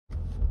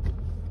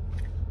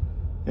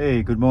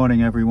Hey, good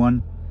morning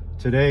everyone.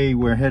 Today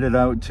we're headed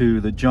out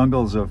to the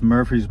jungles of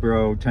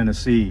Murfreesboro,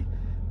 Tennessee.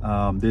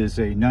 There's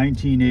a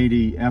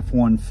 1980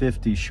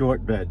 F-150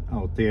 short bed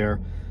out there.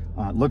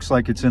 It looks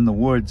like it's in the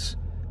woods.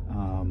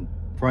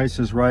 Price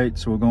is right,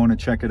 so we're going to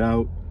check it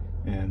out,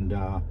 and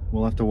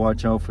we'll have to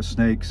watch out for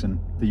snakes and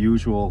the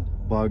usual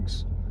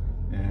bugs.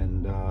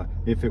 And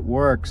if it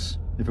works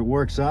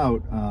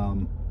out,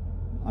 I've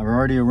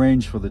already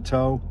arranged for the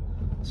tow.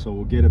 So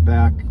we'll get it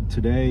back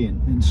today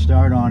and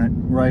start on it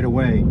right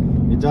away.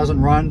 It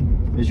doesn't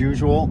run as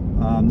usual.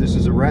 This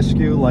is a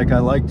rescue like I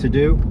like to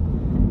do.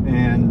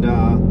 And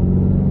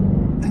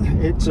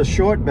it's a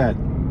short bed.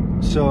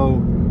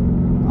 So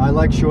I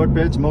like short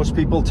beds. Most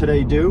people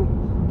today do.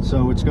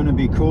 So it's going to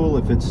be cool.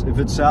 If it's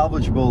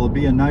salvageable, it'll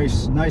be a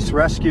nice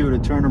rescue to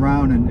turn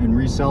around and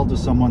resell to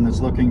someone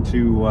that's looking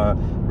to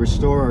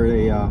restore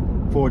a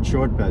Ford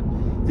short bed.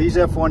 These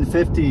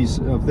F-150s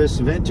of this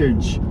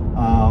vintage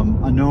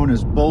are known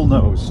as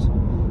bullnosed,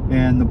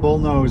 and the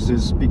bullnose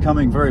is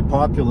becoming very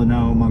popular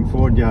now among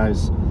Ford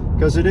guys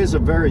because it is a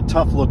very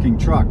tough looking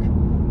truck,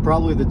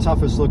 probably the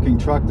toughest looking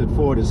truck that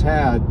Ford has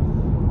had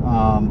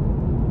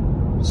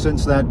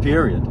since that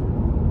period.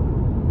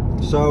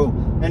 So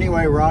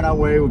anyway, we're on our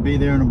way. We'll be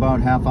there in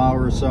about half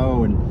hour or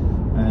so,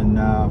 and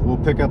we'll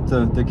pick up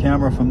the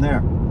camera from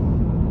there.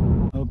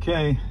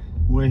 Okay,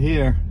 we're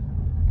here.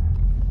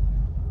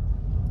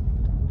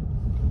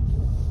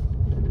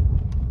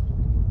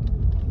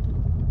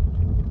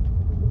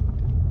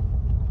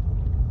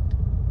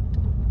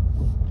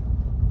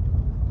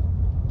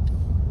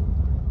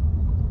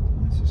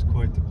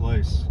 Quite the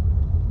place.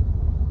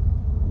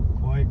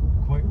 Quite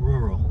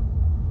rural.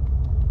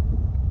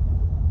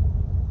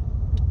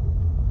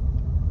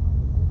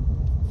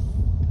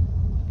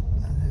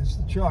 And there's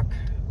the truck.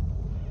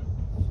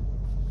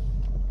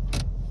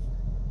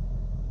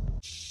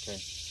 Okay.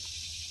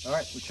 All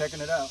right, we're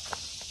checking it out.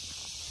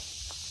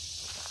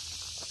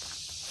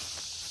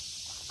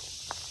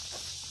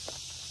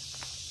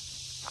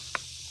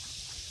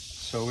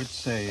 So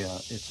it's a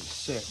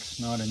 6,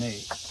 not an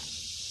 8.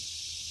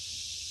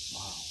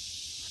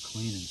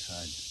 Clean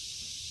inside.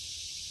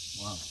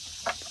 Wow.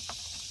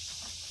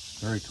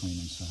 Very clean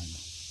inside.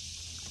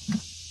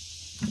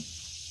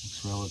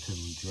 Looks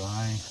relatively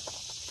dry.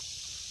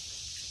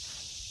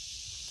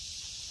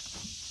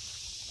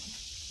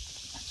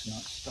 It's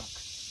not stuck.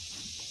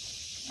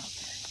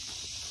 Okay.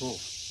 Cool.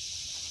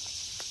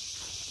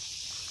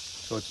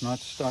 So it's not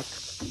stuck.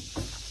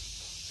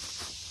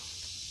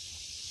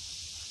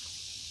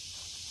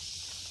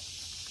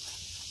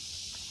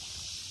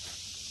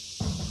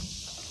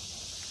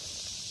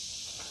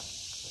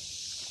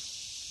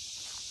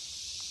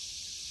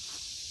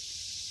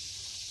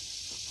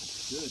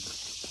 Good.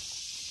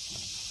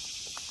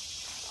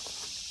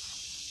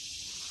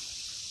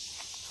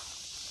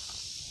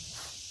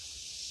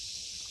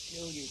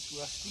 Tailgate's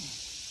rusty.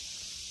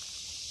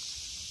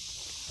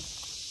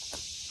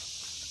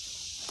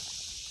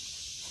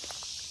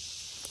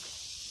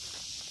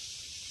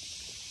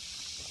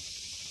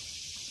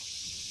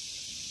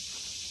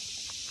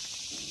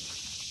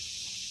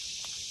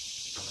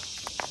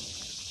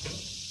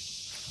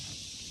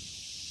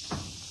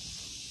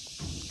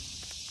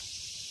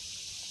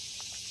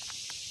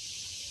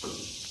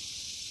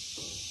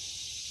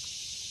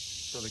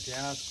 So the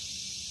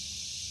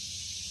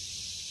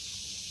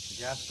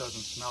gas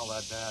doesn't smell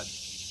that bad.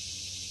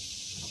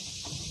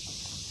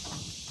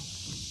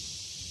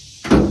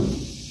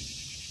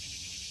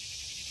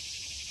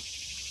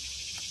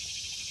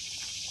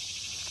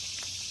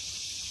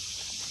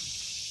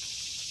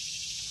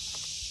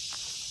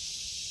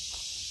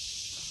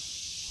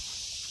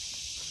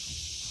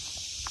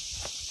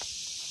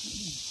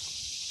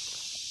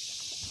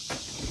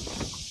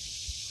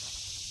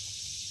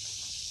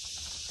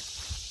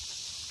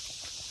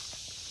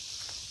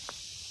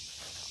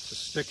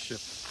 Stick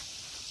shift.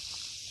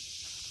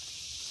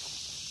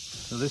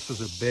 So this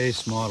was a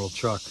base model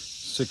truck,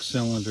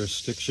 6-cylinder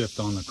stick shift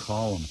on the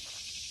column.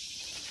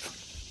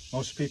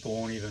 Most people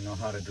won't even know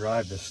how to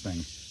drive this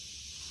thing,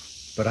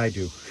 but I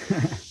do.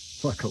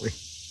 Luckily.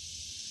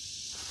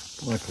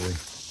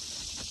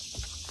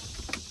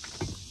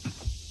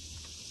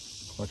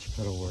 Clutch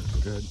pedal works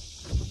good.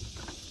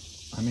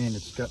 I mean,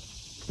 it's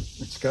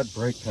got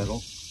brake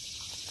pedal.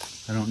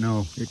 I don't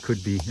know, it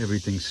could be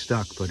everything's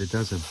stuck, but it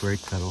does have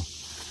brake pedal.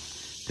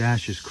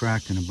 Dash is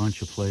cracked in a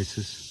bunch of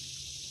places.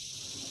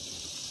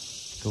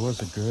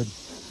 Doors are good.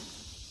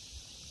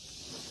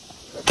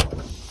 I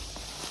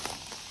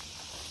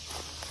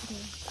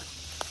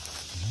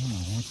don't know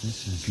what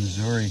this is.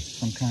 Missouri.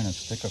 Some kind of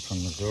sticker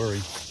from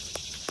Missouri.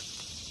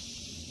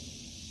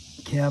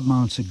 Cab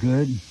mounts are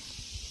good.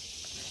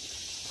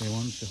 Okay, why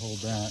don't you hold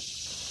that?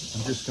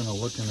 I'm just going to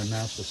look in the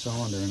master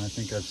cylinder, and I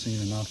think I've seen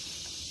enough.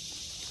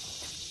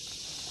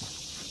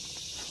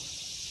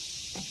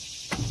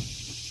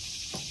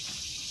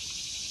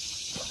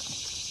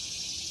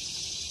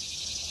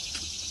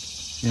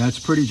 Yeah, it's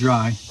pretty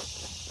dry,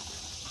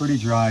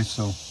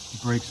 so the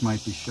brakes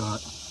might be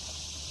shot.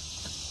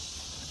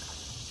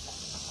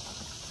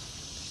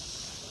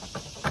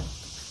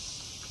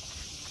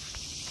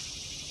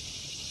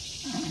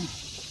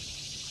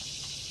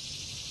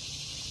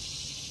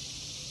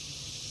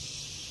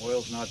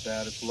 oil's not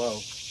bad, it's low,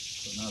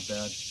 so not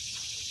bad.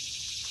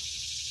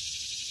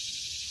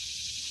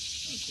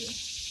 Okay,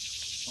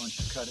 why don't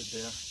you cut it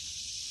there?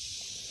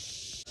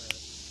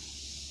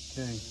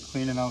 Okay,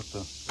 cleaning out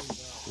the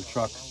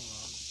truck.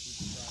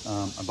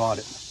 I bought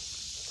it.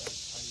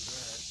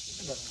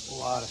 I got a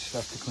lot of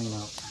stuff to clean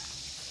out.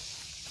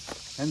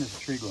 And there's a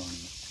tree growing in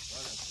it.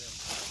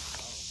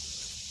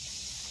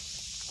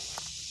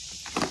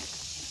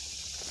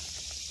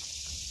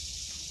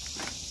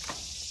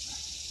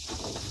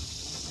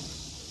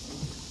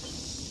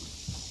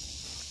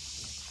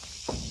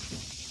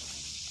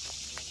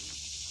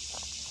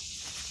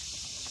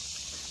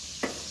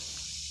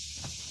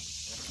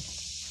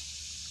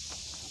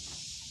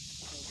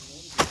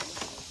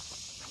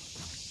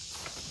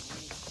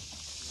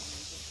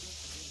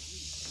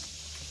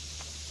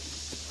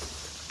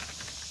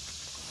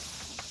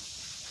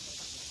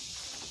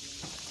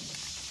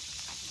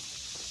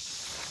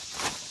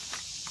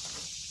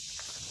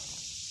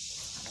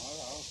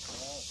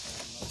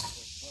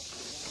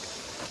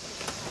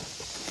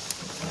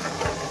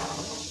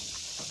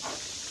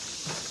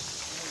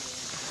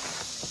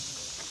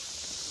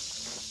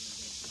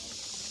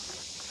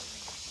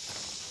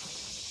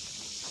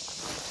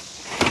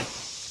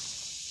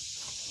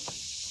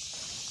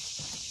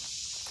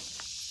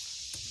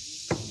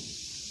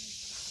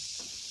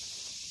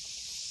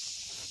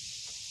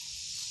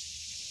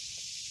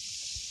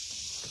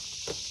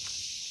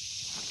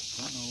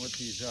 Don't know what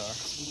these are.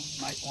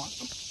 Might want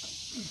them.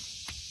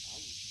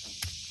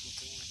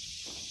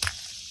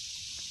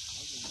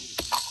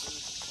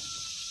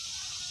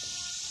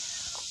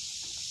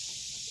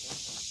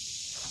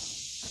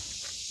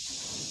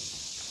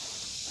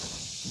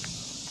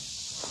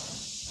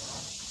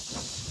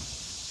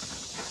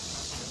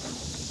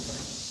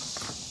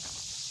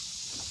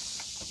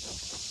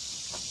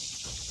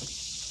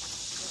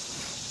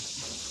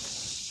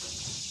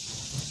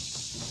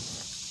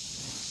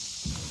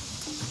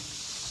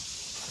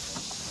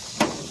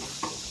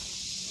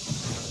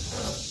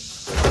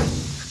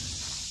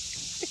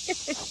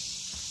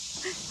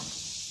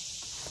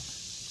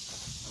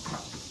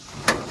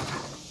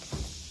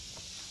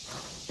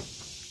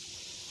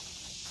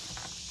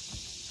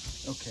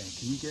 Okay,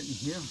 can you get in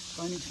here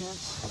by any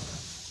chance?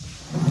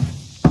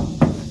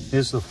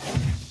 Here's so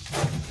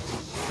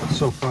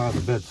far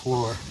the bed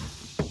floor.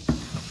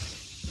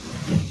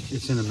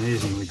 It's in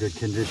amazingly good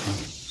condition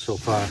so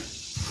far.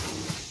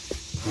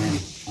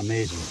 And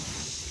amazing.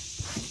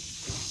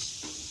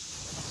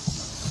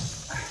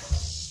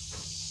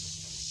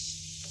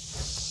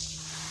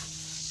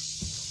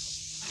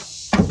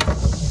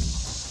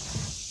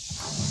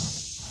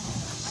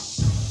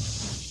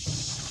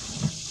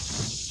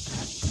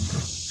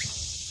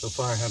 So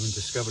far I haven't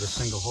discovered a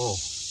single hole,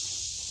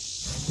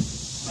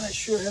 but I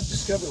sure have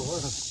discovered a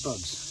lot of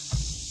bugs.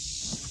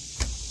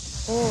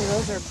 Oh,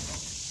 those are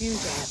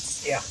huge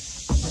ants. Yeah.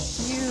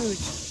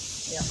 Huge.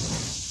 Yeah.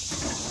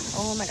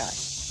 Oh my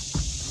gosh.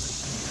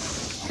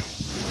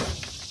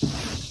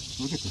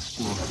 Look at this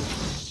floor.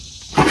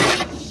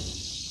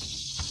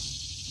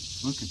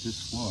 Look at this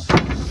floor.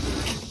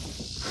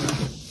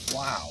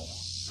 Wow.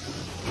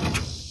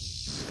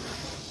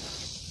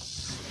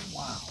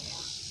 Wow.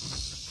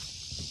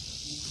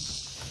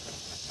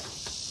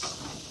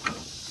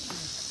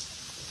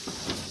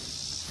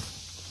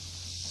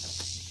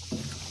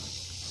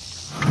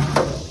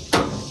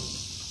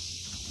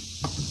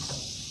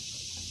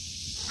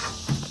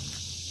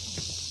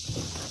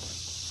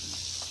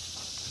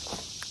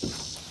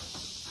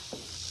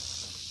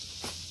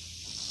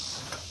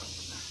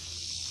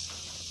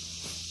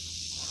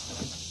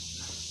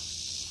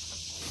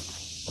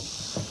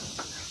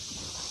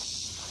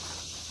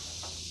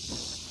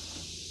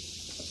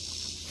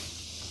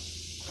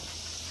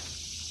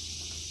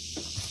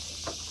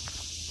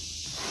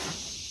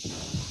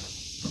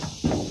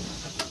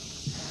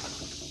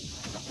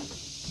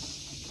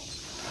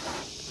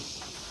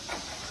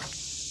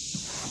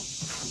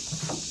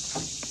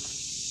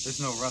 There's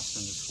no rust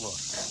in this floor.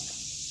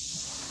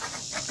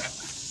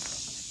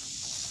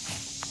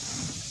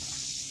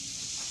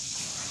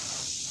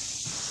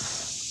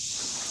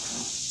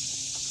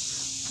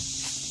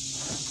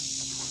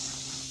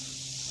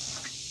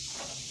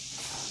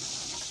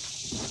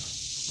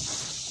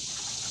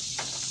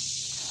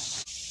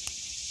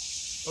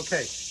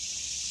 Okay,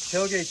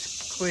 tailgate's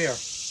clear.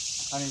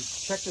 I mean,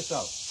 check this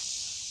out.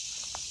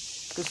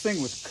 This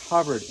thing was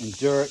covered in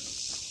dirt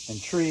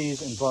and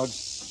trees and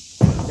bugs.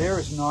 There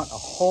is not a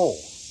hole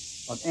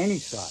of any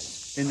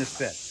size in this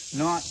bed.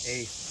 Not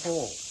a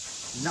hole.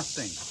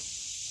 Nothing.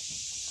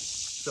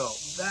 So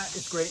that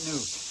is great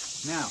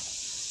news. Now,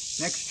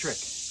 next trick.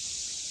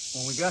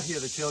 When we got here,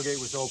 the tailgate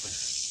was open.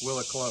 Will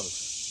it close?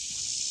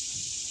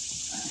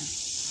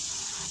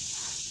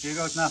 Here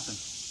goes nothing.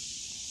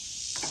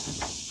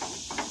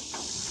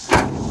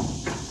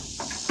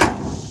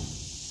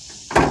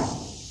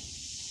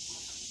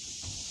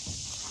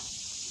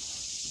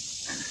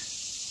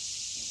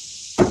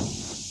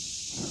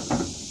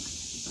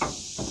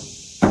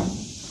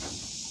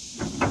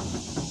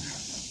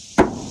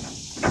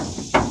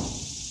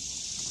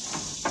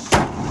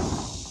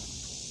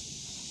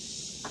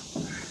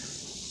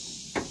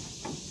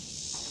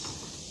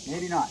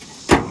 Maybe not.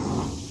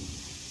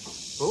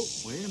 Oh,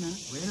 wait a minute,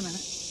 wait a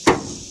minute.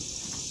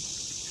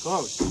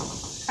 Close.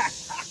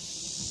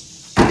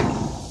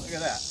 Look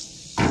at that.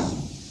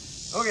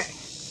 Okay.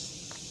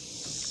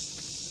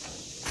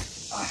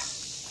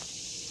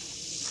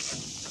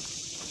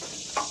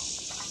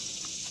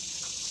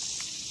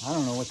 I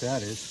don't know what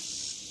that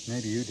is.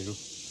 Maybe you do.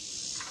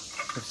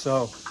 If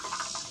so,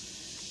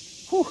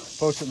 whew,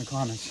 post it in the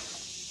comments.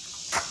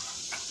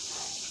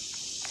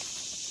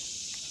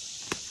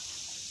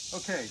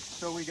 Okay,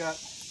 so we got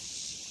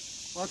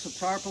lots of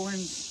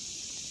tarpaulins,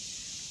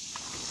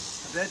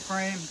 a bed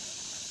frame,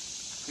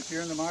 if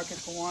you're in the market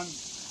for one,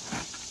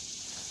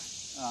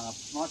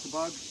 lots of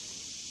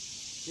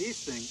bugs.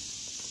 These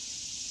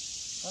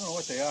things, I don't know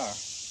what they are.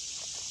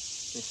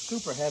 They're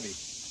super heavy.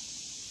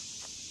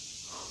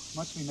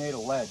 Must be made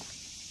of lead.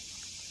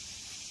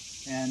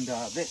 And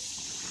this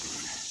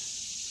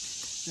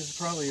is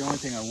probably the only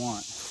thing I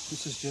want.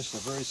 This is just a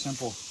very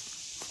simple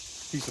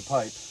piece of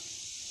pipe.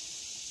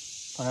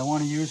 But I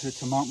want to use it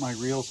to mount my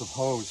reels of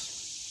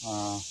hose,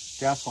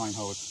 gas line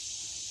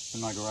hose, in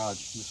my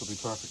garage. This will be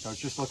perfect. I was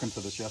just looking for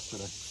this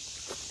yesterday.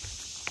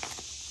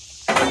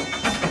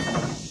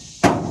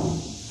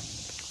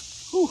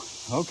 Whew,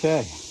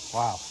 okay,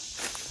 wow,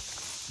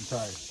 I'm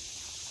tired.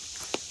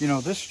 You know,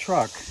 this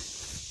truck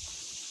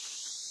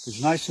is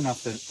nice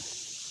enough that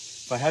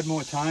if I had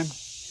more time,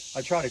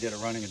 I'd try to get it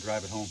running and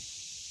drive it home.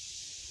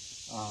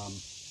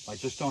 I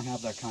just don't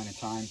have that kind of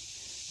time,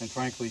 and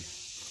frankly,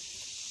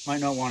 might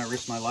not want to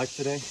risk my life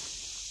today,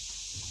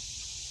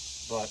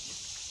 but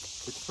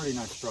it's a pretty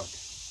nice truck.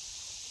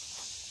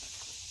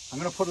 I'm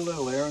going to put a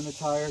little air in the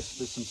tires.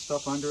 There's some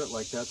stuff under it,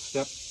 like that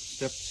step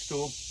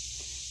stool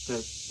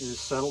that is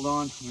settled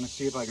on. I'm going to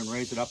see if I can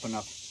raise it up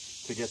enough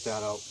to get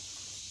that out.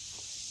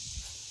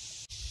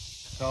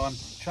 So I'm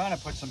trying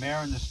to put some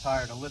air in this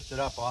tire to lift it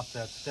up off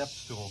that step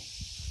stool.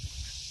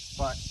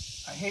 But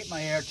I hate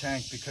my air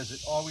tank because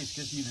it always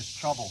gives me this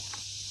trouble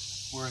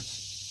where it's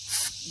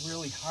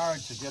really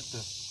hard to get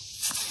the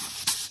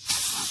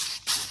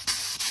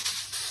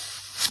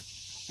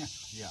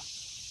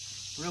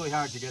really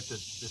hard to get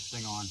this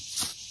thing on.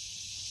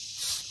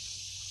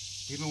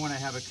 Even when I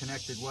have it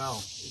connected well,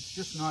 it's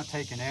just not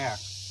taking air.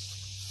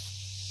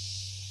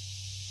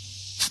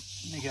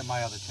 Let me get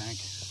my other tank.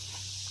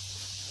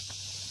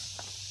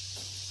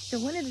 So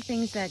one of the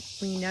things that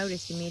we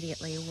noticed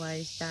immediately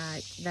was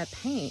that the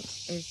paint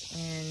is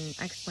in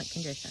excellent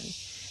condition.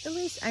 At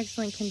least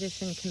excellent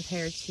condition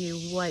compared to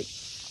what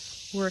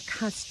we're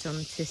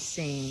accustomed to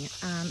seeing.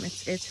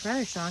 It's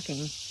rather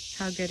shocking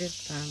how good of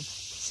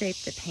shape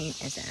the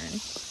paint is in.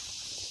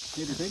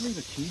 Hey, did they leave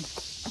a key?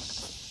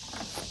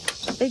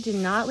 They did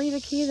not leave a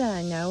key that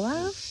I know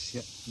of.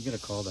 Yeah, you gotta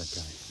call that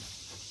guy.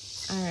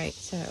 All right,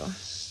 so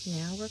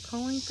now we're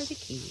calling for the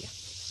key.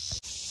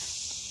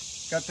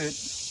 Got the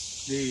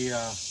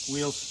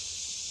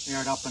wheels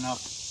aired up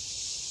enough.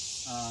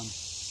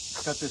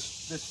 Got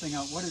this thing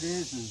out. What it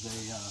is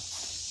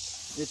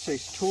it's a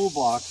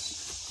toolbox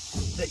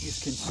that you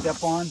can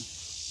step on,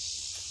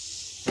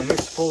 and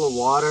it's full of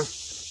water.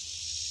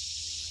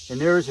 And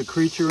there is a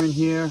creature in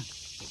here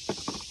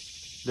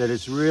that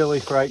is really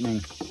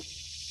frightening.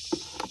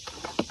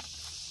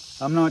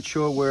 I'm not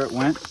sure where it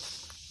went.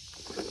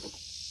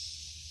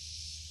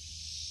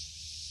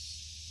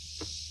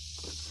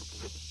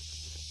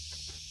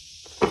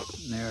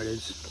 There it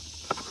is.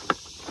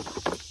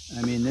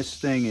 I mean, this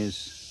thing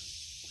is,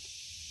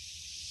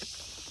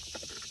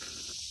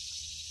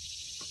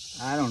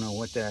 I don't know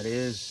what that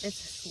is.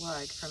 It's a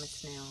slug from a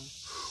snail.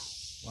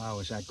 Wow,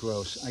 is that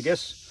gross. I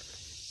guess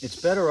it's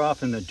better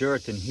off in the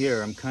dirt than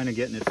here. I'm kind of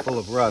getting it full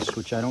of rust,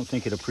 which I don't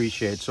think it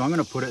appreciates. So I'm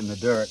going to put it in the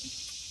dirt.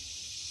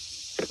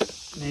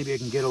 Maybe I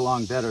can get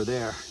along better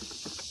there.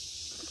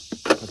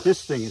 But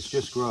this thing is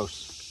just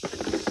gross,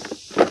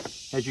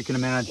 as you can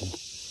imagine.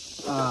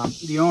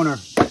 The owner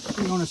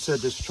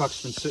said this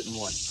truck's been sitting,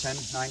 what,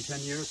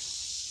 9-10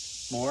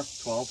 years? More?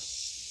 12?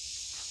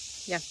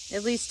 Yeah,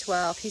 at least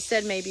 12. He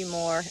said maybe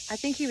more. I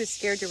think he was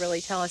scared to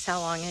really tell us how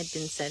long it had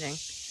been sitting.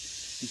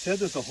 He said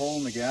there's a hole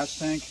in the gas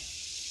tank.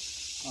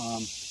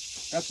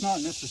 That's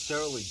not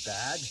necessarily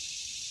bad,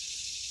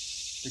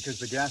 because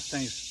the gas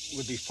tanks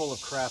would be full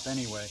of crap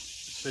anyway,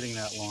 sitting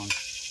that long.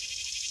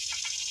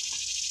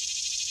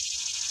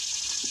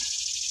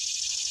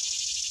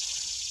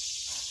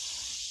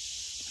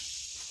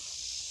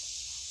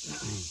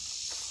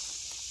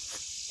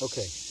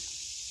 Okay,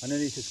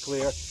 underneath is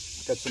clear.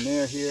 Got some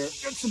air here,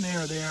 got some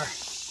air there.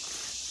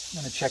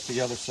 I'm gonna check the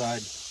other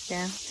side.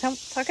 Yeah,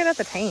 talk about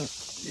the paint.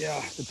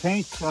 Yeah, the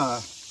paint,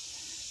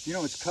 you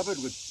know, it's covered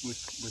with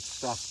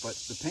stuff, but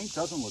the paint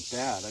doesn't look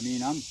bad. I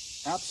mean, I'm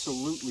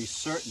absolutely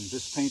certain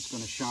this paint's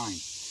gonna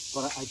shine,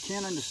 but I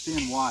can't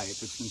understand why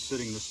if it's been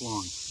sitting this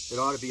long. It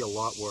ought to be a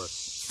lot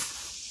worse.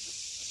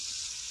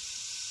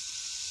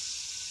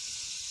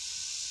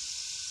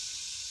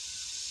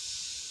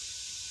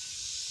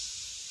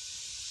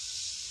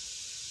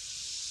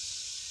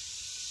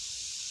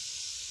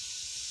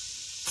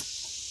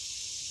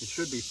 It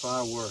should be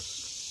far worse.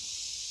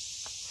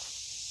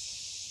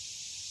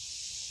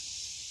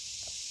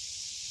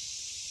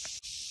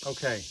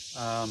 Okay,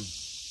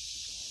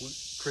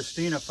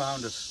 Christina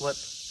found a slip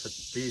to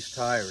these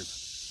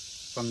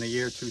tires from the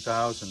year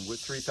 2000 with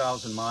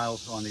 3,000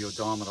 miles on the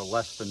odometer,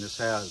 less than this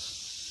has.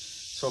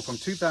 So from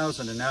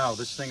 2000 to now,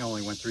 this thing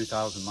only went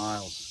 3,000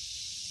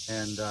 miles.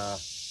 And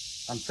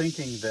I'm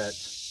thinking that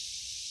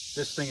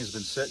this thing has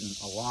been sitting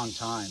a long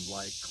time,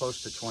 like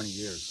close to 20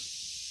 years.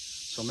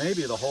 So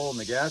maybe the hole in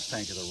the gas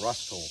tank is a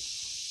rust hole.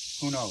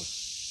 Who knows?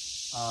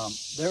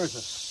 There is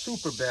a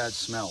super bad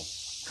smell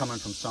coming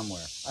from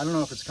somewhere. I don't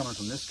know if it's coming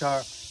from this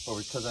car or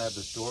because I have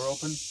this door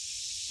open,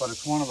 but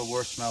it's one of the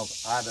worst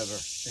smells I've ever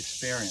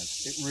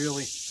experienced. It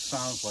really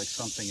sounds like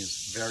something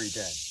is very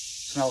dead.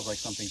 It smells like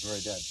something's very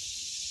dead.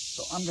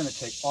 So I'm going to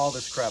take all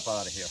this crap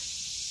out of here.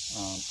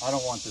 I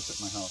don't want this at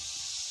my house.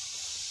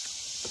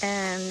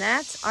 And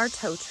that's our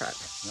tow truck.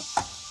 Yep.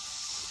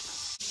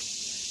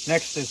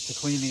 Next is to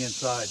clean the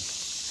inside.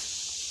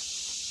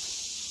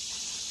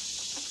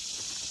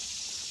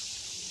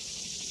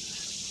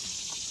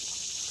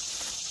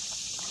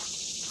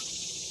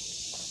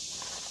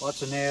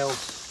 Lots of nails.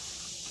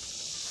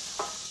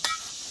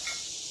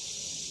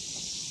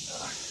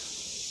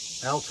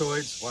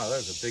 Altoids. Wow,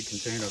 there's a big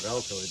container of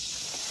Altoids.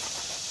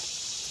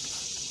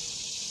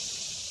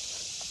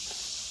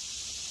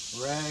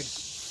 Rags.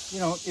 You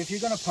know, if you're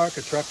going to park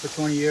a truck for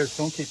 20 years,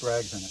 don't keep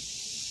rags in it.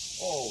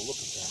 Oh, look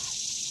at that.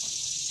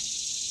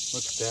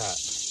 Look at that.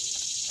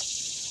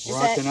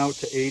 Rocking out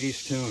to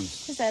 80s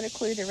tunes. Is that a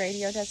clue the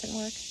radio doesn't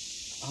work?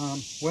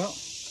 Well,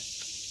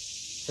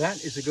 that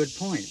is a good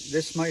point.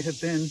 This might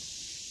have been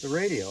the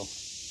radio.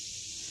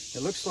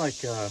 It looks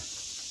like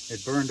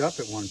it burned up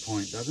at one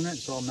point, doesn't it?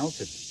 It's all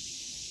melted.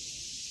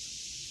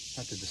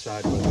 Have to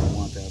decide whether I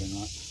want that or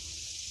not.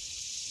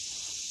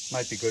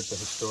 Might be good for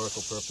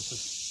historical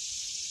purposes.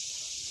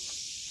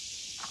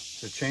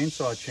 It's a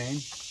chainsaw chain.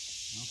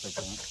 I'll take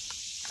that.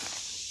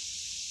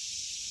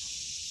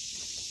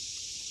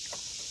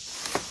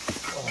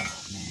 Oh,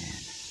 man.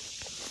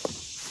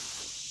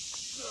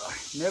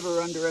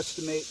 Never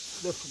underestimate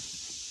the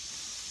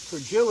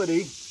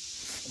fragility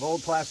of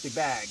old plastic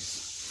bags.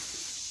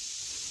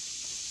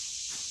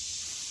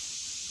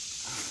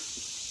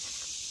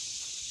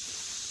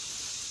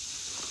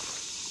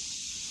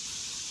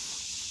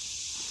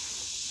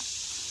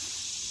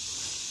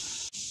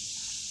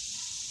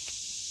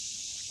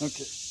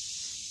 Okay.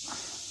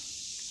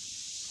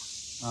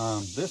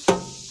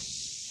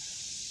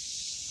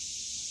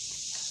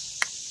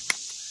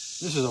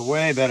 This is a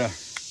way better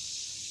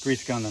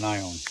grease gun than I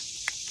own.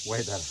 Way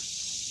better.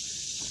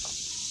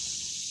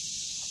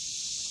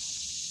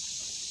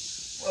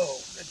 Whoa,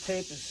 the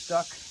tape is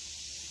stuck.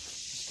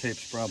 This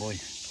tape's probably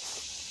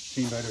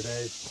seen better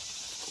days.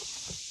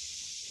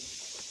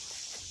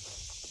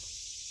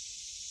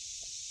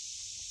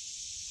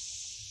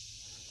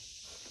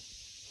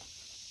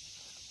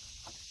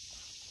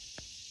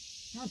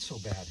 Not so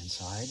bad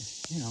inside.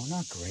 You know,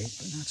 not great,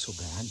 but not so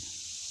bad.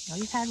 Oh,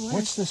 you've had worse.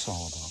 What's this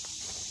all about?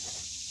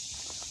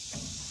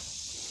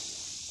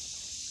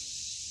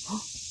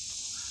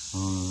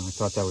 I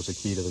thought that was a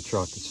key to the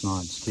truck. It's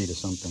not. It's key to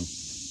something.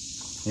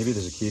 Maybe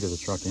there's a key to the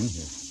truck in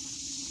here.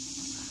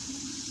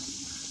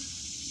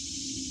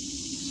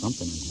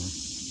 Something in here.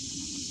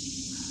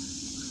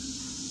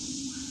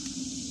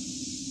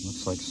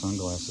 Looks like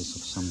sunglasses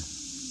of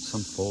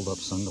some fold-up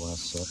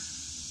sunglass set.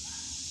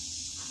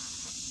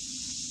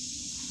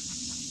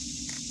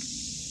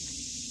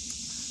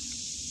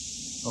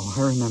 Oh,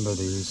 I remember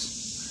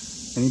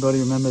these. Anybody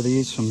remember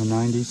these from the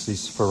 90s?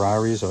 These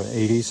Ferraris or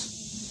 80s?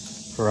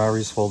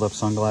 Ferraris fold-up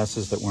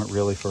sunglasses that weren't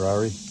really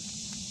Ferrari.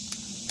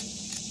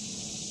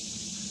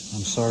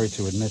 I'm sorry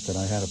to admit that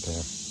I had a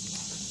pair.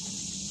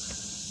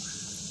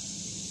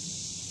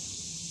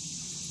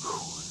 Whew,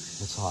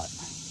 it's hot.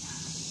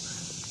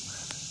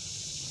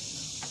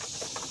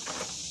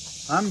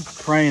 I'm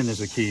praying there's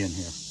a key in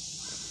here.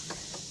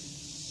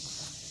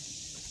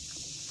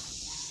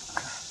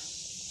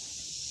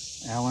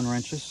 Allen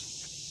wrenches.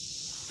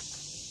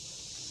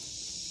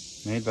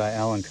 Made by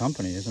Allen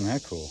Company. Isn't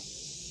that cool?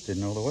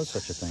 Didn't know there was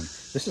such a thing.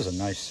 This is a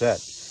nice set.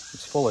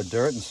 It's full of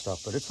dirt and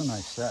stuff, but it's a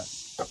nice set.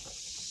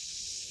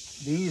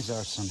 These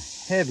are some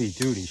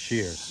heavy-duty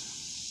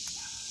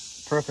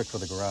shears. Perfect for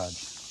the garage.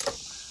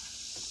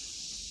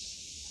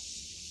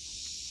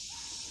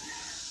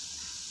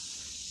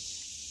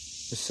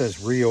 This says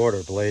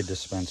reorder blade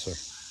dispenser.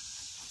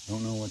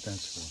 Don't know what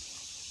that's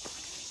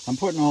for. I'm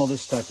putting all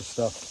this type of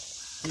stuff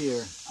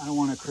here. I don't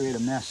want to create a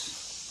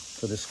mess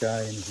for this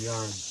guy in his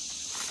yard.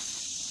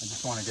 I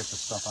just want to get the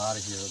stuff out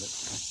of here that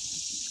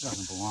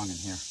doesn't belong in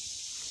here.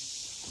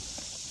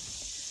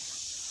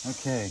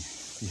 Okay,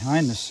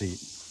 behind the seat.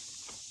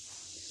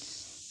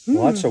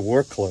 Lots of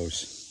work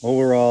clothes.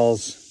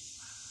 Overalls.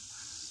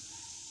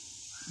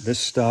 This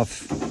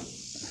stuff.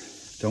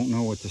 Don't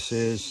know what this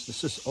is.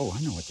 This is, oh, I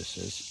know what this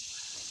is.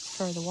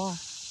 For the wall.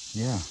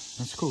 Yeah,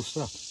 that's cool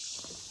stuff.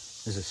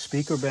 There's a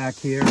speaker back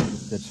here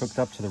that's hooked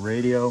up to the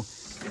radio.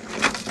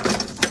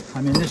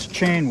 I mean, this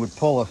chain would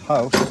pull a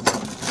house.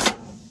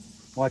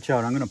 Watch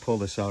out, I'm going to pull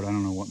this out. I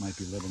don't know what might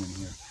be living in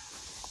here.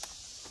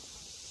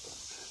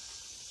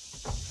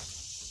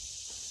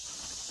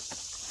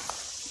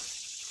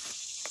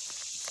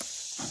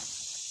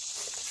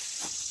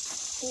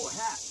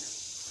 hat.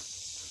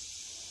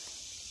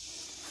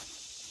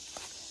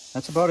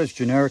 That's about as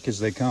generic as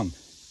they come.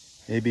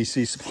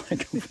 ABC Supply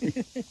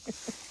Company.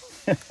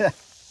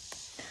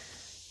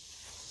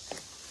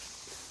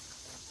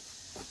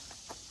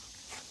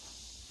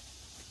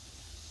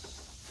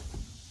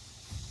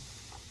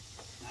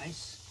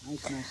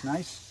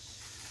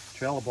 Nice.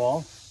 Trailer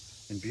ball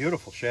in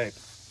beautiful shape.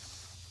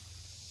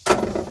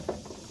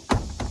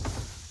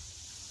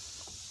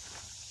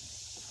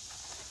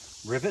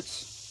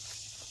 Rivets.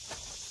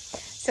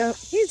 So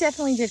he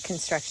definitely did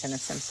construction of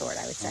some sort,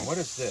 I would say. Now, what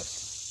is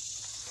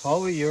this?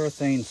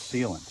 Polyurethane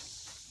sealant.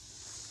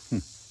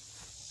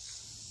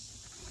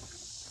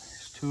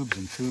 There's tubes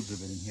and tubes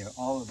of it in here,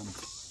 all of them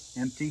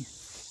empty.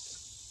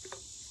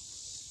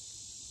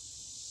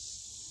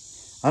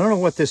 I don't know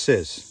what this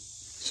is,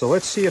 so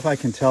let's see if I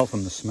can tell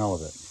from the smell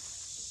of it.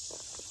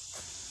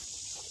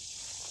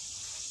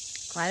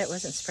 Glad it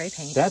wasn't spray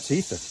paint. That's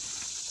ether.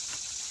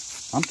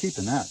 I'm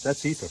keeping that.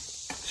 That's ether.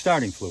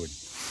 Starting fluid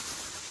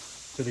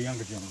to the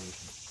younger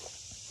generation.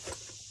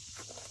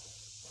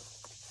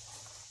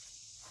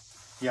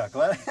 Yeah,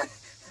 glad.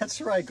 That's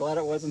right. Glad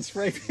it wasn't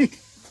spray paint.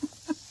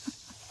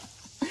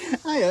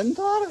 I hadn't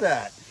thought of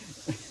that.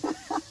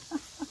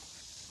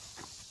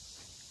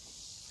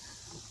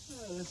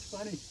 Oh, that's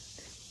funny.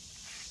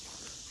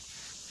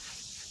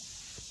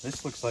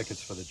 This looks like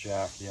it's for the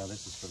jack. Yeah,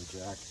 this is for the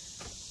jack.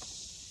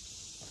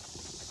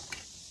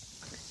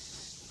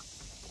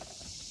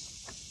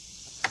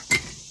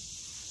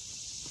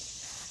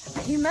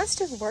 He must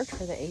have worked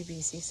for the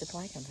ABC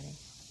Supply Company.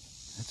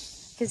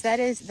 Because that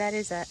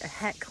is a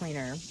hat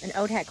cleaner, an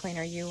old hat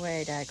cleaner. You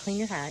would clean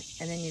your hat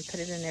and then you put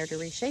it in there to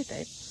reshape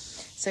it.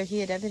 So he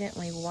had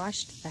evidently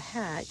washed the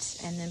hat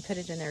and then put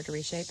it in there to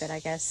reshape it,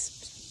 I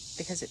guess,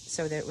 because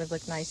so that it would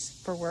look nice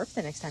for work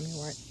the next time you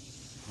wore it.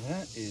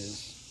 That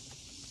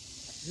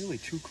is really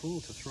too cool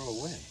to throw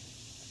away.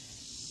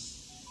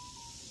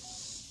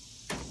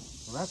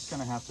 Well, that's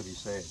going to have to be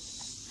saved.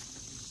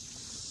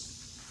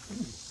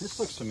 This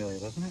looks familiar,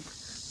 doesn't it?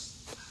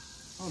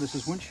 Oh, this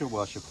is windshield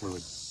washer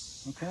fluid.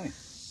 Okay.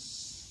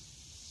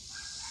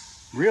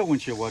 Real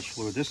windshield washer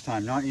fluid this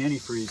time, not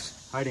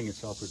antifreeze hiding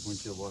itself with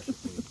windshield washer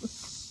fluid.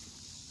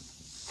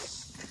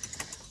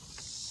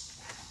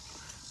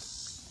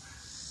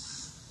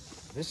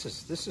 This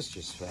is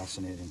just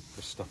fascinating,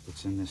 the stuff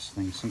that's in this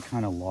thing. Some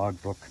kind of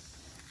logbook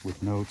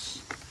with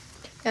notes,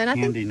 and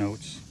handy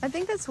notes. I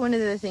think that's one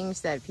of the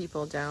things that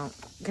people don't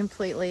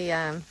completely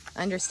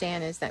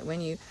understand is that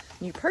when you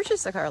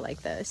purchase a car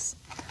like this,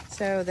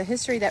 so the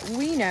history that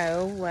we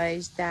know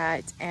was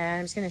that, and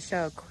I'm just going to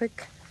show a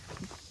quick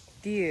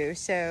view.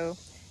 So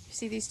you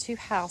see these two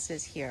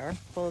houses here.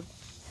 Well,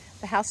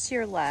 the house to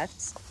your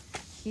left,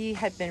 he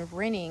had been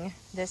renting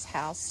this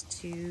house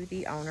to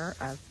the owner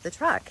of the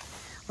truck.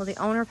 Well, the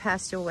owner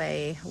passed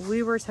away,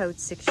 we were told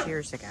 6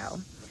 years ago.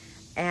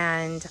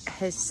 And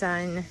his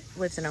son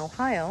lives in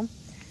Ohio.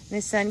 And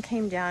his son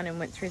came down and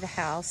went through the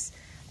house.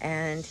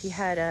 And he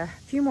had a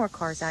few more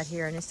cars out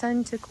here. And his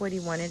son took what he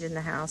wanted in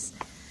the house.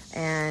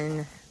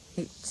 And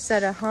he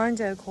set a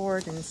Honda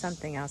Accord and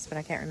something else, but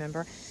I can't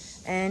remember.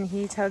 And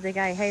he told the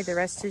guy, hey, the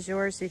rest is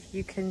yours. If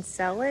you can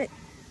sell it,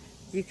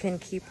 you can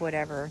keep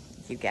whatever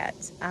you get.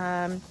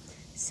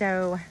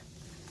 So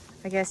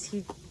I guess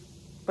he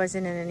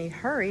wasn't in any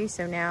hurry.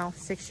 So now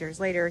 6 years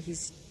later,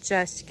 he's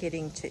just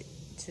getting to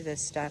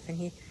this stuff. And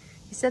he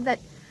said that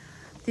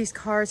these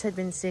cars had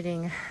been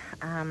sitting,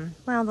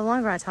 well, the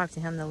longer I talked to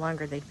him, the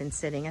longer they'd been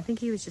sitting. I think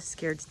he was just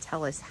scared to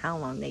tell us how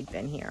long they'd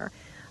been here.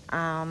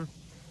 And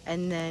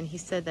then he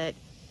said that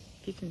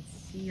if you can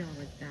see all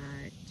of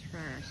that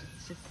trash,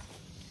 it's just,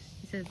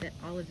 he said that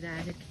all of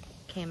that had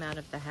came out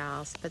of the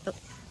house. But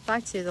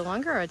back to the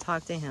longer I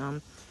talked to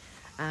him,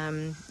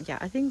 yeah,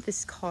 I think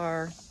this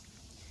car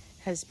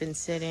has been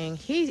sitting.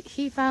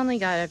 He finally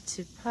got up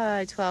to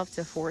 12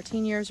 to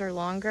 14 years or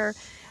longer.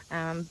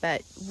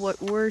 But what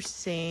we're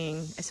seeing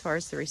as far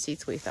as the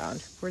receipts we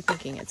found, we're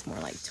thinking it's more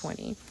like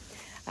 20.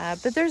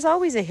 But there's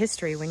always a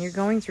history when you're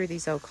going through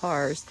these old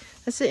cars.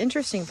 That's the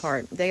interesting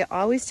part. They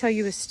always tell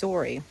you a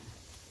story,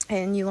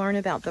 and you learn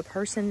about the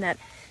person that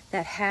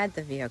had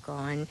the vehicle.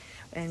 And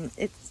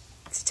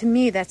it's to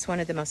me, that's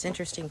one of the most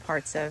interesting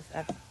parts of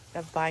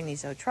buying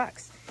these old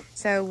trucks.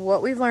 So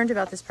what we've learned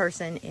about this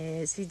person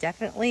is he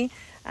definitely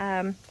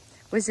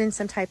was in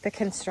some type of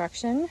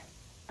construction,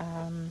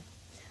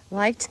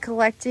 liked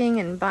collecting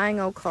and buying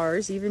old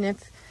cars. Even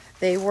if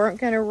they weren't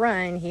going to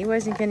run, he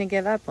wasn't going to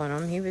give up on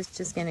them. He was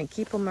just going to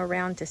keep them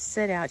around to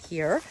sit out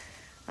here.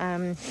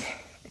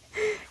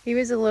 He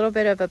was a little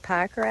bit of a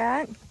pack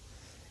rat.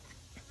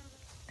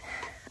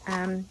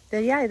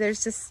 But yeah,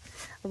 there's just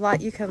a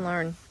lot you can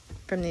learn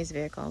from these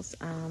vehicles.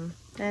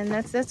 And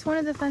that's one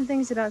of the fun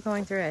things about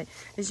going through it,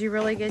 is you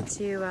really get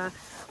to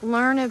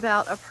learn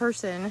about a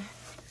person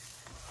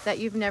that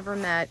you've never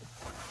met.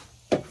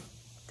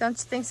 Don't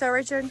you think so,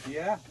 Richard?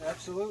 Yeah,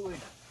 absolutely.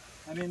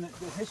 I mean,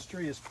 the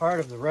history is part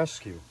of the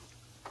rescue.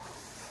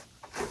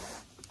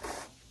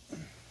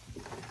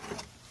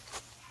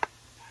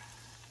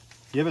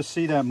 You ever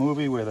see that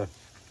movie where the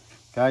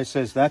guy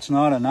says, "That's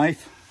not a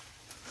knife"?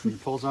 He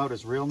pulls out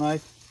his real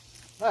knife.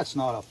 That's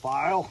not a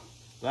file.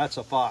 That's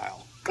a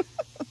file.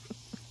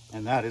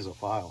 And that is a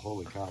file.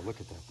 Holy cow,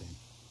 look at that thing.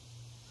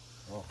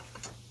 Oh.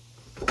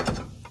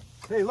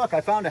 Hey, look,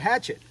 I found a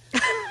hatchet.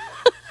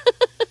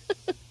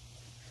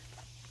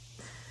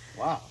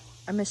 Wow.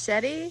 A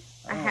machete,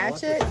 a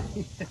hatchet,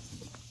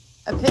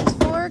 a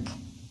pitchfork.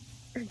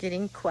 You're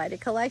getting quite a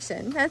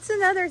collection. That's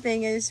another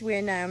thing is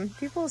when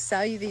people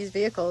sell you these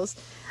vehicles,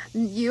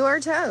 you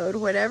are told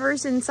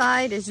whatever's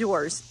inside is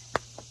yours.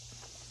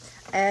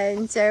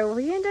 And so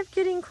we end up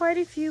getting quite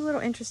a few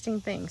little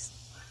interesting things.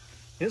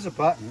 Here's a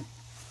button.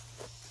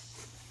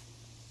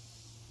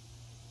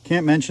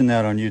 Can't mention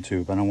that on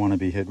YouTube. I don't want to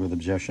be hit with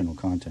objectionable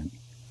content.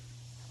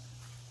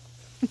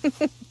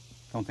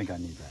 Don't think I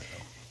need that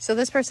though. So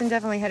this person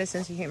definitely had a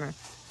sense of humor.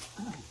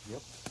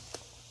 Yep.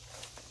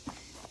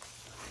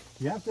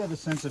 You have to have a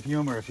sense of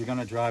humor if you're going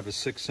to drive a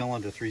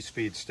 6-cylinder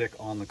 3-speed stick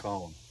on the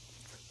column.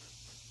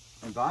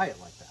 And buy it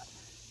like that.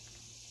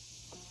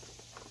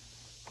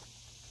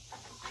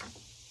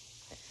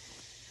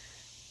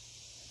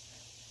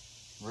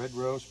 Red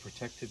Rose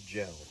Protective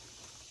Gel.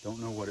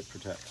 Don't know what it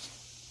protects.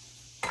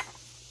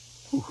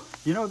 Whew.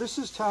 You know, this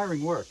is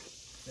tiring work.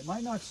 It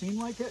might not seem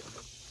like it.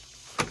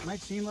 It might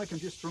seem like I'm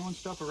just throwing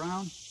stuff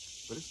around,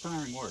 but it's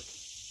tiring work.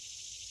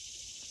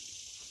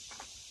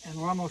 And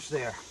we're almost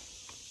there.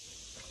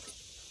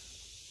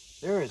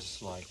 There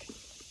is like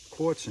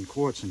quarts and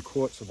quarts and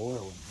quarts of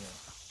oil in here.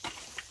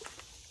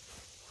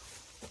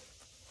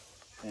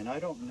 And I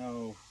don't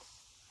know.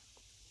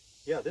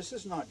 Yeah, this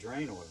is not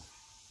drain oil.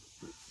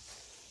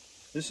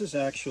 This is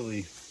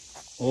actually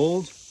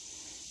old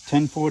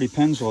 1040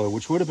 Pennzoil,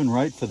 which would have been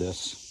right for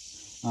this.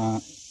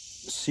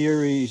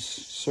 Series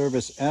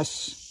Service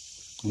S,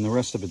 and the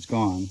rest of it's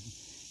gone.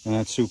 And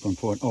that's super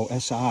important. Oh,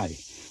 SI.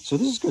 So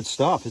this is good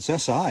stuff. It's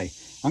SI.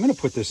 I'm going to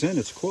put this in.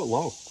 It's quite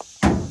low.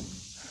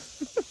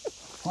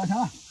 Why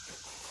not?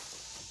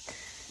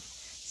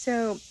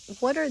 So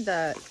what are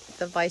the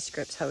vice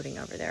grips holding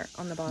over there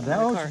on the bottom of the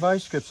car? Those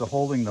vice grips are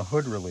holding the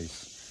hood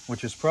release,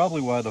 which is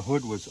probably why the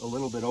hood was a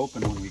little bit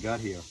open when we got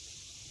here.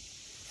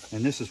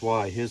 And this is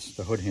why. Here's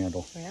the hood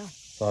handle. Yeah.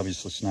 It's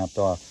obviously snapped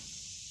off.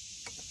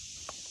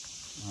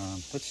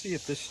 Let's see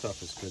if this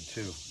stuff is good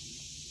too.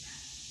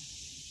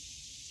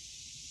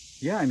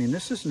 Yeah, I mean,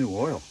 this is new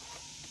oil.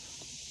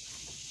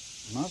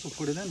 Might as well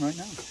put it in right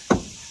now.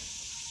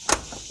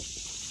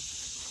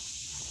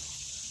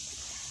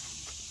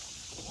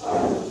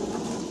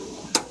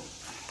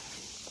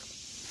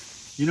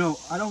 You know,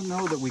 I don't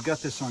know that we got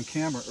this on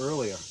camera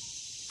earlier,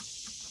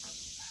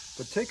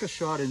 but take a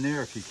shot in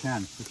there if you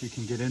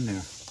can get in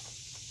there.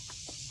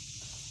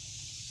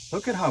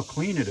 Look at how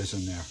clean it is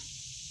in there.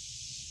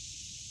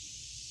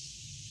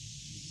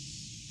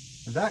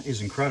 That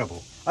is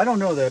incredible. I don't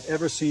know that I've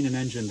ever seen an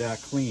engine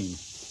that clean,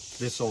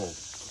 this old.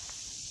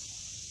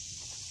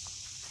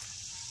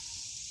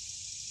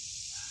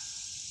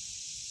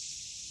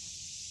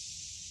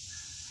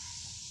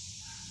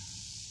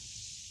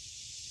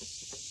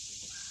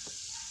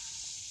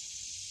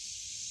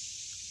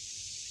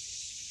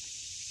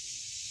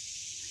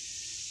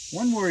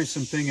 One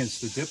worrisome thing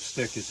is the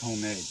dipstick is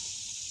homemade.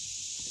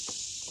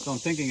 So I'm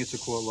thinking it's a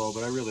quart low,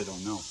 but I really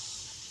don't know.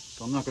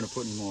 So I'm not going to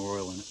put any more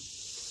oil in it.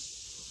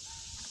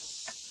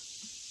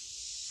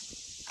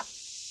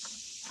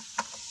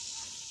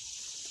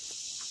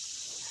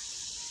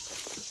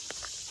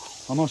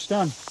 Almost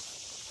done.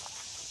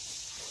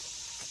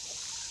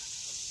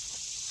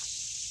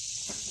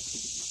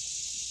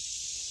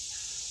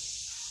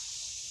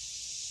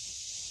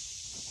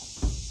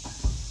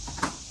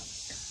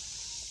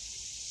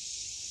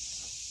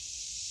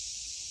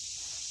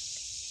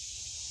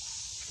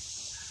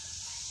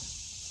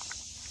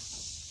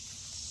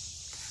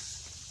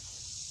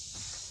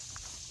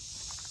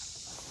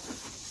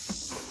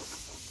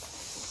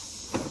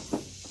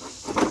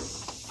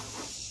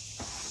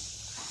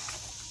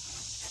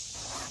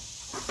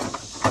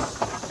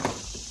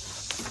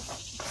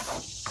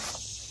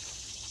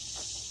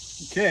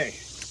 Okay,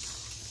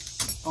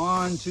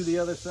 on to the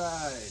other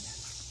side.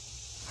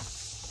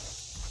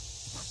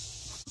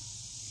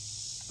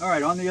 All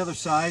right, on the other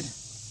side,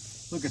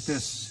 look at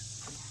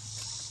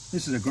this.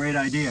 This is a great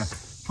idea.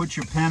 Put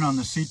your pen on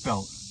the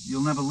seatbelt.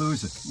 You'll never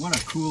lose it.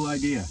 What a cool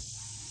idea.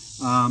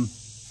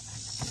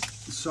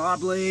 Saw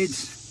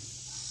blades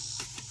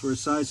for a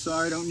size saw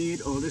I don't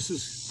need. Oh, this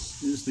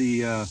is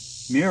the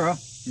mirror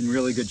in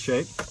really good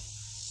shape.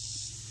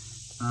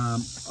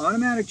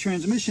 Automatic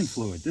transmission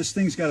fluid. This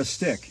thing's got a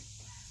stick.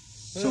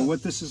 So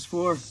what this is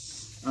for,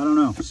 I don't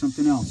know,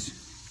 something else.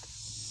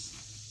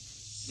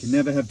 Can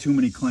never have too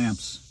many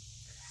clamps.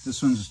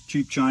 This one's a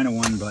cheap China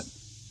one, but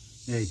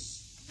hey,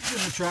 get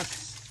in the truck.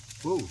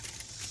 Whoa,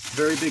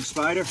 very big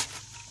spider.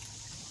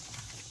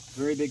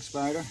 Very big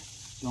spider.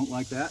 Don't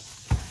like that.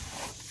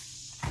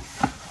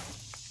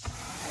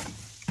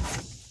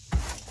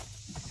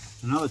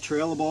 Another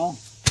trailer ball.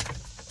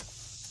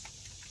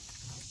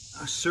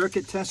 A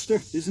circuit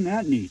tester. Isn't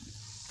that neat?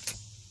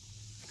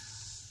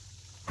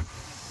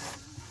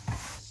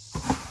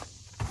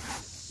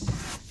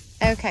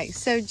 Okay,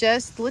 so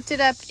just lift it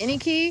up. Any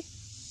key?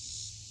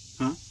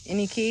 Huh?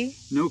 Any key?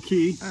 No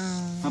key.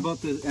 How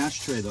about the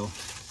ashtray though?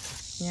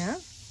 Yeah.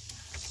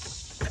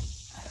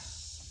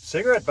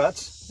 Cigarette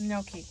butts.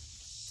 No key.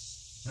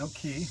 No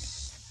key.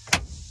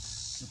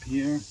 Up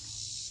here.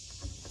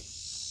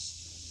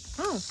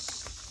 Oh.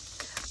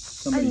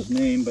 Somebody's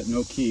name, but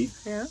no key.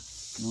 Yeah.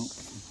 No,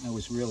 I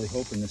was really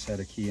hoping this had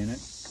a key in it.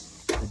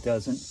 It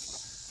doesn't.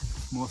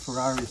 More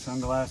Ferrari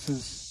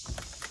sunglasses.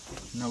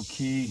 No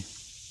key.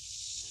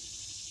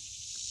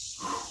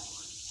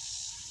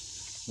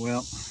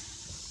 Well,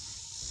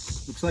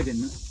 looks like it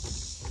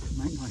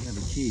might not have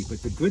a key,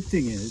 but the good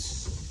thing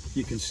is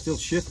you can still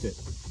shift it.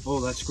 Oh,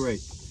 that's great.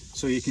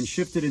 So you can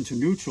shift it into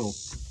neutral.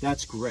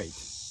 That's great.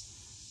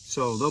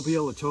 So they'll be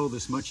able to tow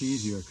this much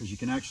easier because you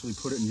can actually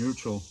put it in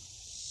neutral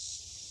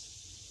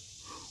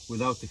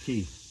without the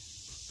key.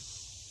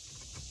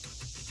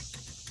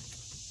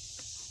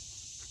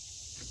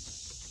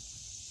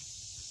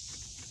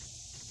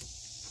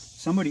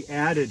 Somebody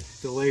added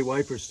delay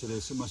wipers to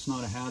this. It must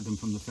not have had them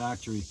from the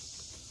factory.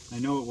 I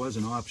know it was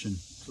an option,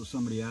 so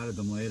somebody added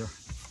them later.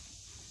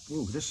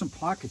 Ooh, there's some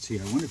pockets here.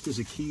 I wonder if there's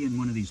a key in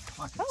one of these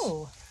pockets.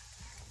 Oh.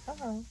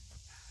 Uh-oh.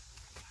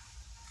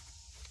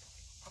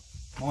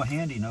 More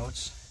handy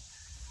notes,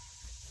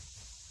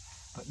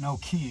 but no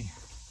key.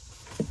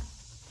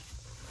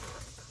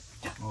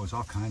 Oh, there's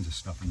all kinds of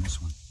stuff in this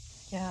one.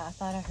 Yeah, I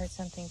thought I heard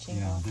something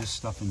jingle. Yeah, there's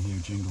stuff in here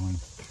jingling.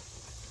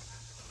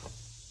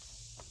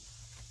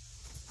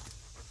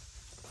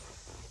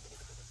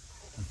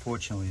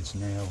 Unfortunately, it's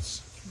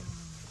nails.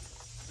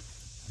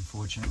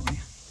 Unfortunately.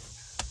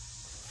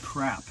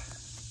 Crap.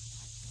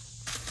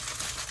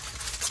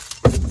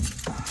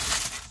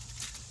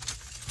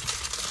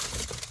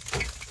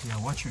 Yeah,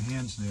 watch your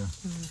hands there.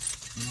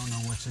 You don't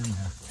know what's in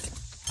there.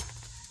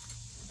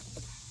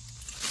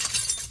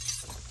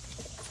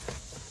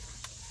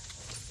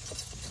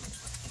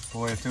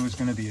 Boy, if there was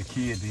going to be a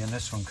key, it'd be in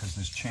this one because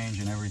there's change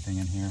and everything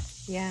in here.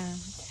 Yeah.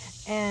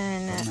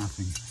 And But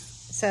nothing.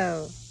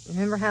 so,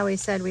 remember how we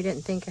said we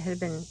didn't think it had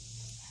been,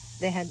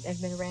 had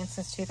been ran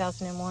since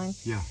 2001?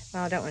 Yeah.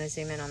 Well, I don't want to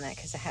zoom in on that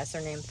because it has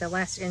their name. The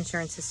last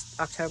insurance is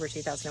October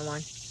 2001.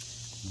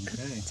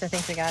 Okay. So I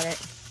think we got it.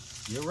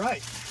 You're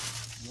right.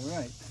 You're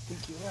right. I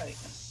think you're right.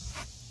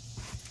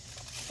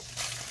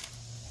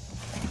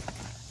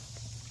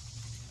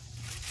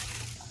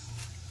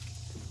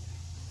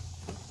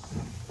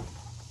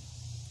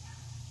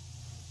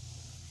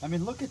 I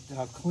mean, look at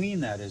how clean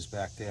that is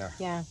back there.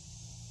 Yeah,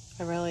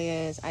 it really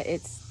is.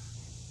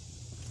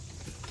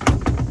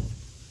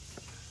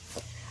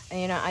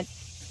 You know,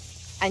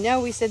 I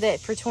know we said that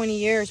for 20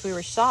 years we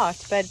were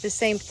shocked, but at the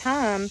same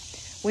time,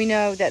 we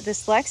know that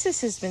this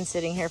Lexus has been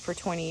sitting here for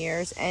 20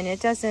 years, and it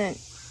doesn't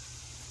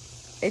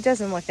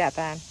look that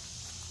bad.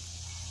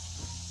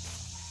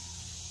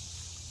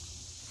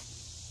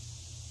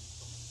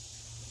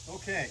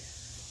 Okay,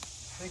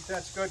 I think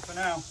that's good for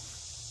now.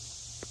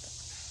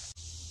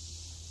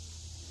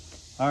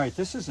 All right,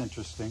 this is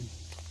interesting.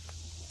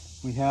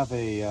 We have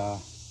a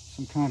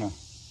some kind of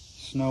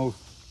snow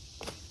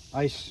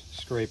ice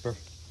scraper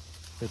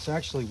that's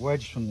actually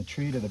wedged from the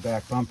tree to the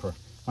back bumper.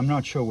 I'm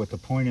not sure what the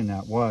point in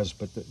that was,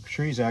 but the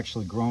tree's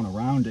actually grown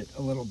around it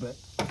a little bit.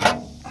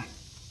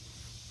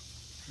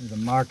 There's a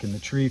mark in the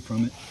tree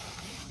from it.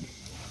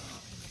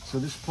 So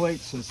this plate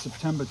says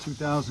September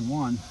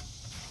 2001.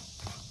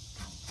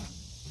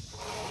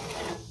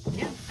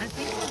 Yeah, I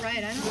think we're right.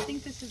 I don't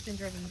think this has been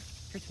driven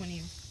for 20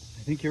 years.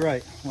 I think you're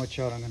right. Watch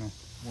out, I'm gonna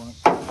want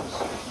to get this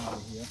out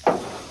of here.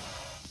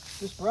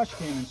 This brush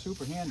came in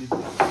super handy.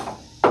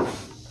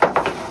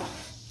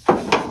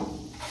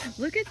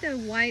 Look at the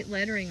white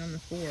lettering on the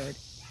Ford.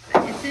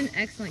 It's in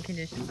excellent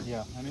condition.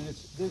 Yeah, I mean,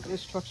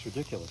 this truck's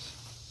ridiculous.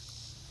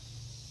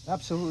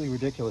 Absolutely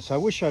ridiculous. I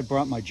wish I'd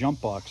brought my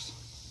jump box.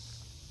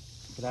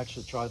 I could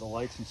actually try the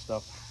lights and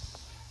stuff.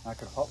 I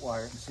could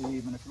hotwire it and see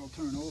even if it'll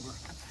turn over.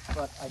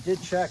 But I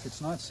did check, it's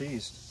not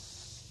seized.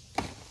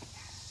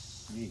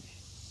 Yeesh.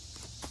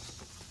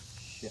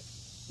 Shit.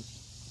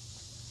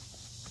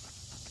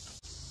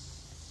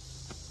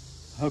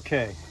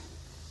 Okay.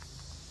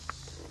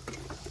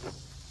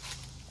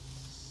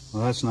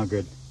 Well, that's not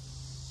good.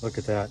 Look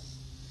at that.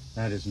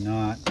 That is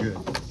not good.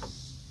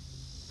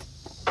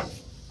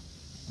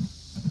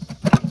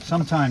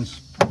 Sometimes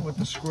what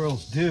the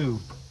squirrels do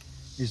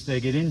is they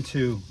get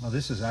into, well,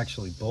 this is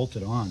actually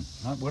bolted on.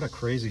 What a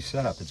crazy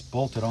setup. It's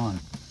bolted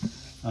on.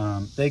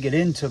 They get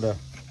into the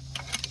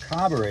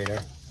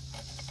carburetor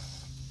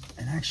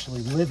and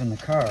actually live in the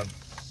carb.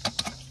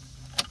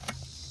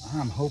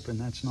 I'm hoping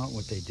that's not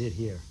what they did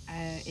here.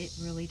 It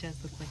really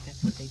does look like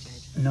that's what they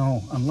did.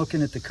 No, I'm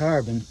looking at the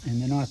carb and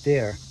they're not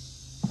there.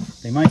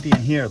 They might be in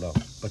here though,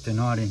 but they're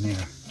not in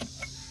there.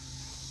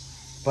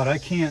 But I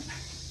can't,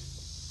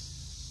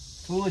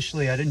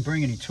 foolishly, I didn't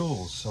bring any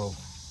tools, so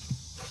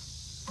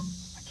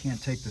I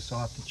can't take this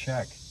off to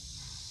check.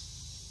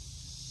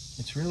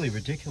 It's really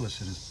ridiculous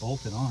that it's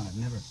bolted on. I've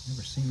never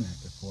seen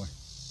that before.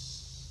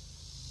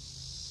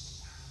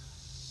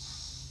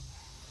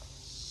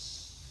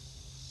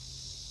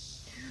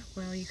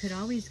 Well, you could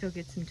always go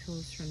get some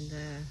tools from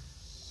the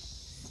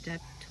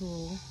step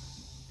stool.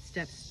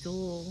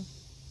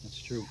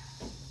 That's true.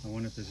 I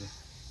wonder if there's a,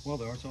 well,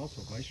 there's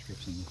also vice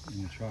grips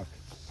in the truck.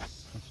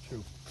 That's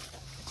true.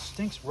 It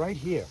stinks right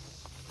here.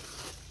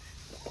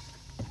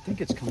 I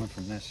think it's coming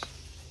from this.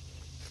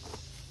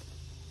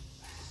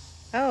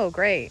 Oh,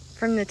 great.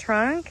 From the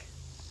trunk?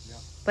 Yeah.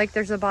 Like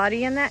there's a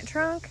body in that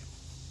trunk?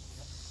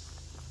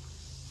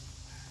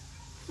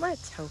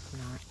 Let's hope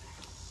not.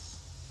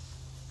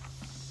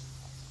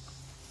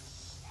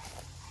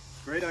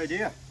 Great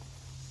idea.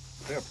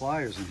 There are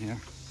pliers in here.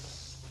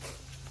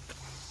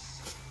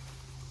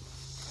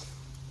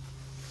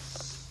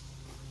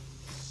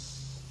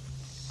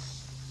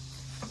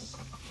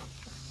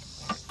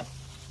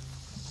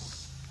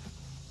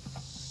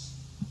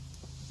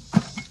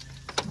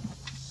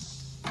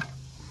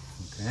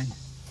 Okay.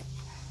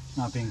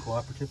 Not being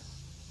cooperative.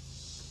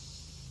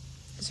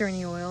 Is there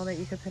any oil that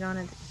you could put on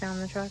it that you found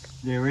in the truck?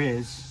 There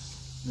is,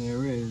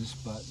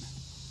 but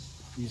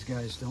these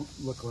guys don't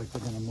look like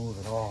they're going to move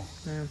at all.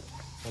 No.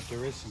 But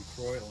there is some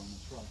oil in the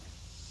truck.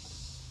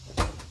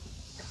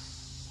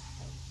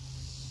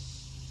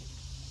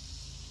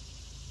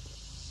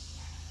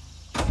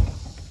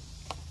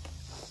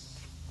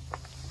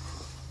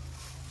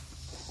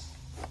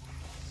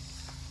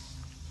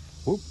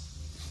 Whoop,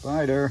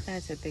 spider.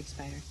 That's a big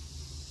spider.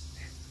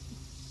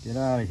 Get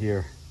out of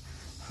here.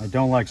 I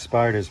don't like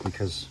spiders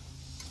because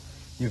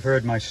you've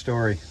heard my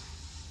story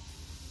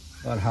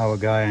about how a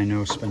guy I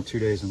know spent 2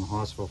 days in the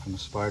hospital from a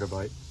spider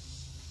bite.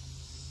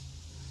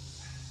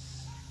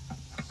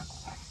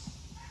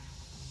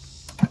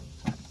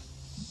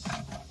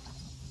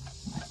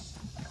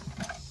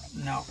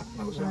 No,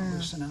 those aren't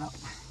loosening up.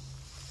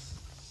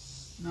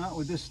 Not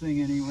with this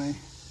thing anyway.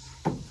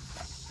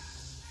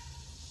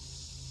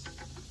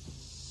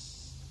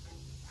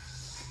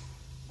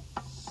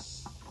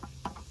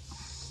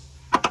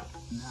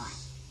 No.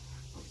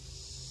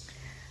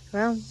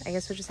 Well, I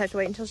guess we'll just have to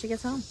wait until she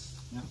gets home.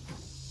 Yeah.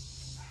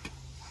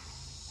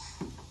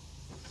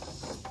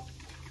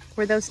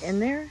 Were those in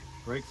there?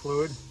 Brake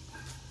fluid.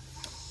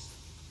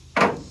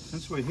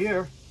 Since we're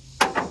here,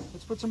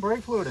 let's put some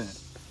brake fluid in it.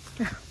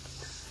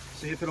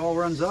 See if it all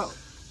runs out.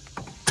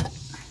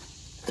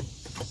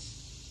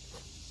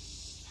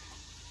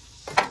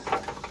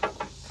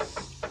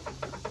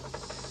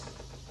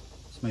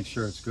 Let's make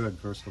sure it's good,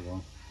 first of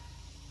all.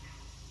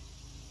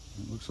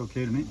 It looks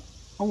okay to me.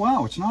 Oh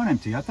wow, it's not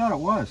empty. I thought it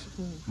was.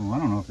 Well, I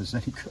don't know if it's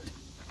any good.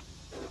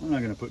 I'm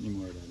not going to put any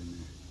more of that in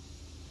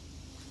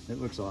there.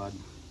 It looks odd.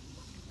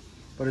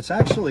 But it's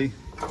actually,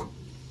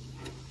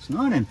 it's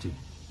not empty.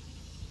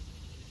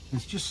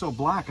 It's just so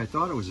black, I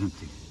thought it was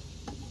empty.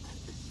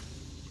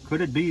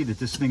 Could it be that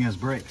this thing has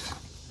brakes?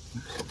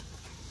 Oops.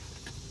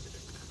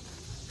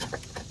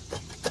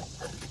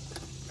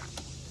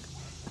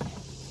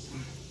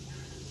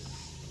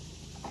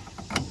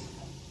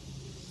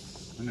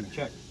 I'm going to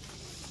check.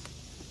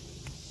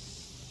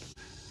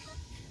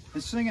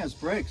 This thing has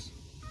brakes.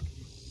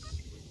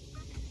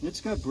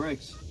 It's got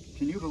brakes.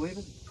 Can you believe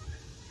it?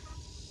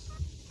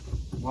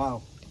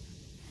 Wow.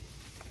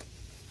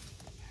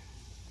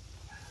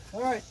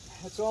 All right,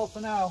 that's all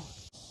for now.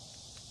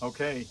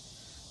 Okay,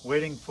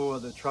 waiting for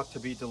the truck to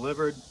be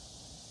delivered.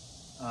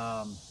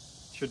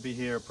 Should be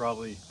here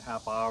probably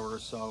half hour or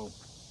so.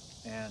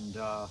 And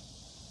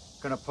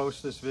gonna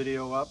post this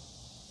video up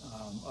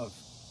of,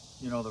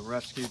 you know, the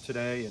rescue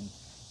today, and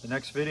the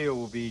next video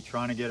will be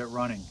trying to get it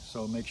running.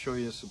 So make sure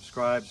you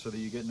subscribe so that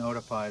you get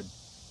notified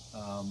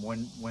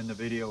when the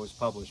video is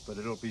published, but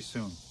it'll be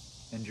soon.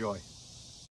 Enjoy.